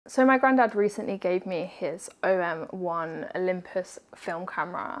So my granddad recently gave me his AH-M1 Olympus film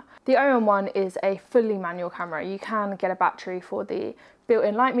camera. The AH-M1 is a fully manual camera. You can get a battery for the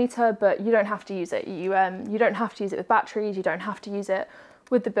built-in light meter, but you don't have to use it. You don't have to use it with batteries, you don't have to use it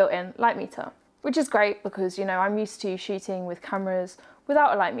with the built-in light meter, which is great because, you know, I'm used to shooting with cameras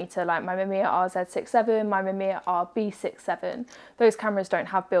without a light meter, like my Mamiya RZ67, my Mamiya RB67. Those cameras don't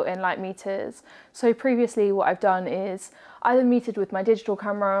have built-in light meters. So previously what I've done is either metered with my digital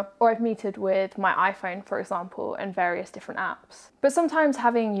camera or I've metered with my iPhone, for example, and various different apps. But sometimes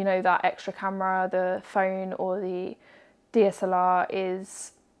having, you know, that extra camera, the phone or the DSLR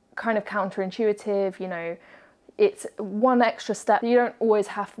is kind of counterintuitive, you know, it's one extra step you don't always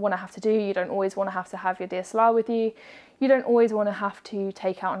want to have to do. You don't always want to have your DSLR with you. You don't always want to have to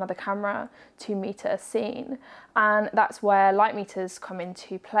take out another camera to meter a scene. And that's where light meters come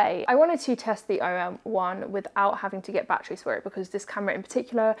into play. I wanted to test the AH-M1 without having to get batteries for it because this camera in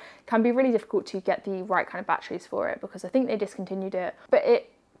particular can be really difficult to get the right kind of batteries for it because I think they discontinued it. But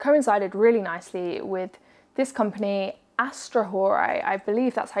it coincided really nicely with this company, AstrHori, I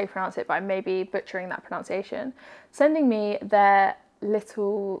believe that's how you pronounce it, but I may be butchering that pronunciation, sending me their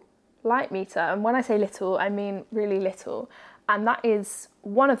little light meter. And when I say little, I mean really little. And that is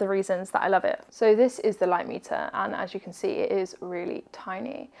one of the reasons that I love it. So this is the light meter, and as you can see, it is really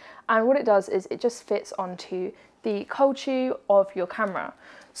tiny. And what it does is it just fits onto the cold shoe of your camera.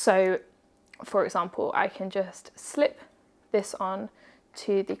 So for example, I can just slip this on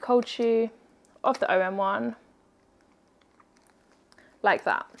to the cold shoe of the AH-M1, like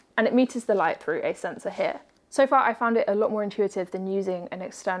that, and it meters the light through a sensor here. So far I found it a lot more intuitive than using an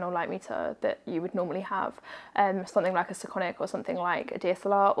external light meter that you would normally have, something like a Sekonic or something like a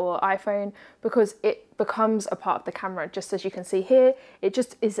DSLR or iPhone, because it becomes a part of the camera. Just as you can see here, it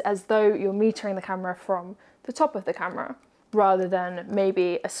just is as though you're metering the camera from the top of the camera, rather than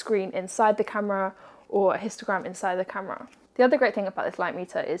maybe a screen inside the camera or a histogram inside the camera. The other great thing about this light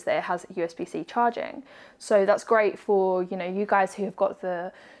meter is that it has USB-C charging. So that's great for, you know, you guys who have got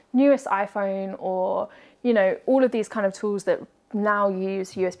the newest iPhone or, you know, all of these kind of tools that now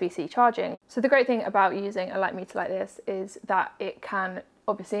use USB-C charging. So the great thing about using a light meter like this is that it can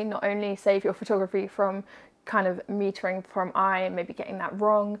obviously not only save your photography from kind of metering from eye and maybe getting that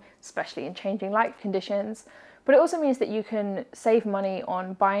wrong, especially in changing light conditions, but it also means that you can save money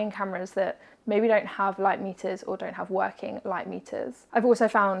on buying cameras that maybe don't have light meters or don't have working light meters. I've also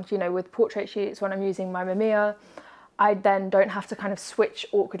found, you know, with portrait shoots, when I'm using my Mamiya, I then don't have to kind of switch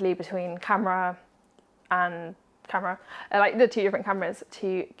awkwardly between camera and camera, like the two different cameras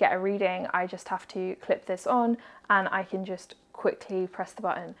to get a reading. I just have to clip this on and I can just quickly press the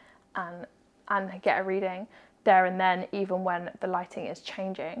button and get a reading there and then, even when the lighting is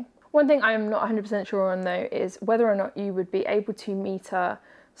changing. One thing I'm not 100% sure on though is whether or not you would be able to meter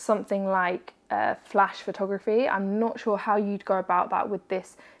something like flash photography. I'm not sure how you'd go about that with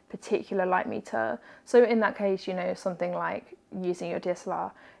this particular light meter. So in that case, you know, something like using your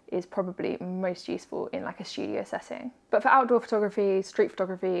DSLR is probably most useful in like a studio setting. But for outdoor photography, street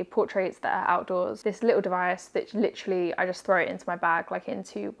photography, portraits that are outdoors, this little device that literally I just throw it into my bag, like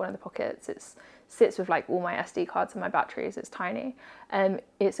into one of the pockets. It sits with like all my SD cards and my batteries. It's tiny.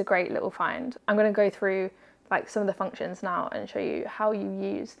 It's a great little find. I'm going to go through like some of the functions now and show you how you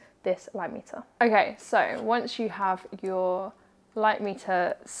use this light meter. Okay, so once you have your light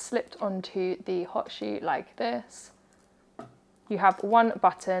meter slipped onto the hot shoe like this, you have one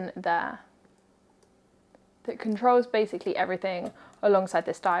button there that controls basically everything alongside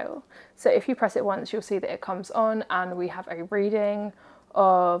this dial. So if you press it once, you'll see that it comes on and we have a reading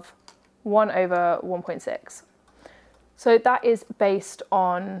of 1/1.6. So that is based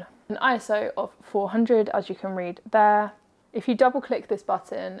on an ISO of 400, as you can read there. If you double click this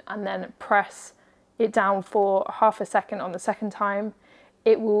button and then press it down for half a second on the second time,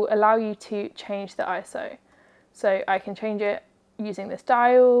 it will allow you to change the ISO. So I can change it using this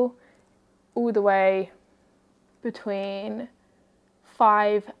dial all the way between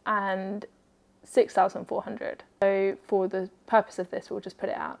 5 and 6,400. So for the purpose of this, we'll just put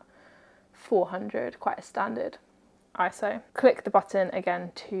it at 400, quite a standard ISO. Click the button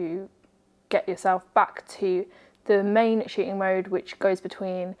again to get yourself back to the main shooting mode, which goes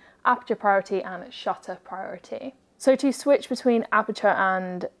between aperture priority and shutter priority. So to switch between aperture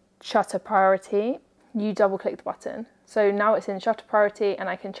and shutter priority, you double click the button. So now it's in shutter priority and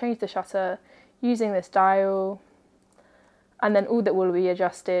I can change the shutter using this dial, and then all that will be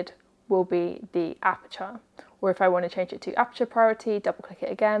adjusted will be the aperture. Or if I want to change it to aperture priority, double click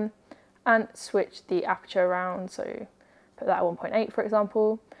it again and switch the aperture around. So put that at 1.8 for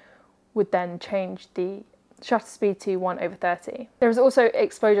example, would then change the shutter speed to 1/30. There is also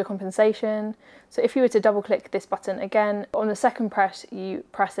exposure compensation. So if you were to double click this button again, on the second press, you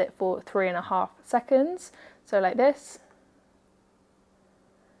press it for 3.5 seconds. So like this.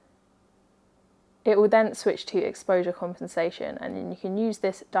 It will then switch to exposure compensation, and then you can use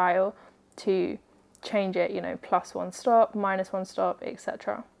this dial to change it, you know, +1 stop, -1 stop,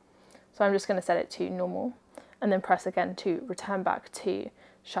 etc. So I'm just going to set it to normal and then press again to return back to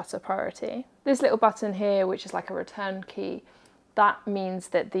shutter priority. This little button here, which is like a return key, that means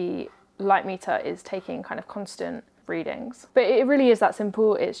that the light meter is taking kind of constant readings. But it really is that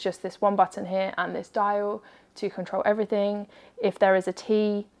simple. It's just this one button here and this dial to control everything. If there is a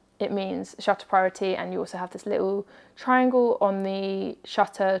T, it means shutter priority, and you also have this little triangle on the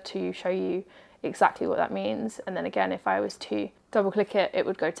shutter to show you exactly what that means. And then again, if I was to double click it, it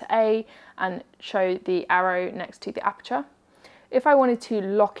would go to A and show the arrow next to the aperture. If I wanted to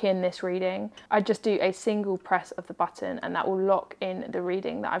lock in this reading, I'd just do a single press of the button and that will lock in the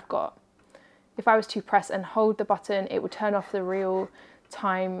reading that I've got. If I was to press and hold the button, it would turn off the real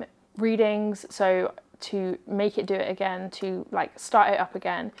time readings. So to make it do it again, to like start it up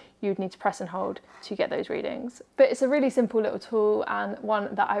again, you'd need to press and hold to get those readings. But it's a really simple little tool and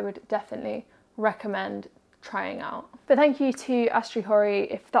one that I would definitely recommend trying out. But thank you to AstrHori,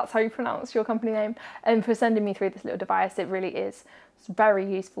 if that's how you pronounce your company name, and for sending me through this little device. It really is very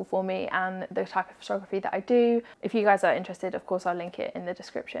useful for me and the type of photography that I do. If you guys are interested, of course, I'll link it in the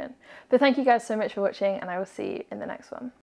description. But thank you guys so much for watching, and I will see you in the next one.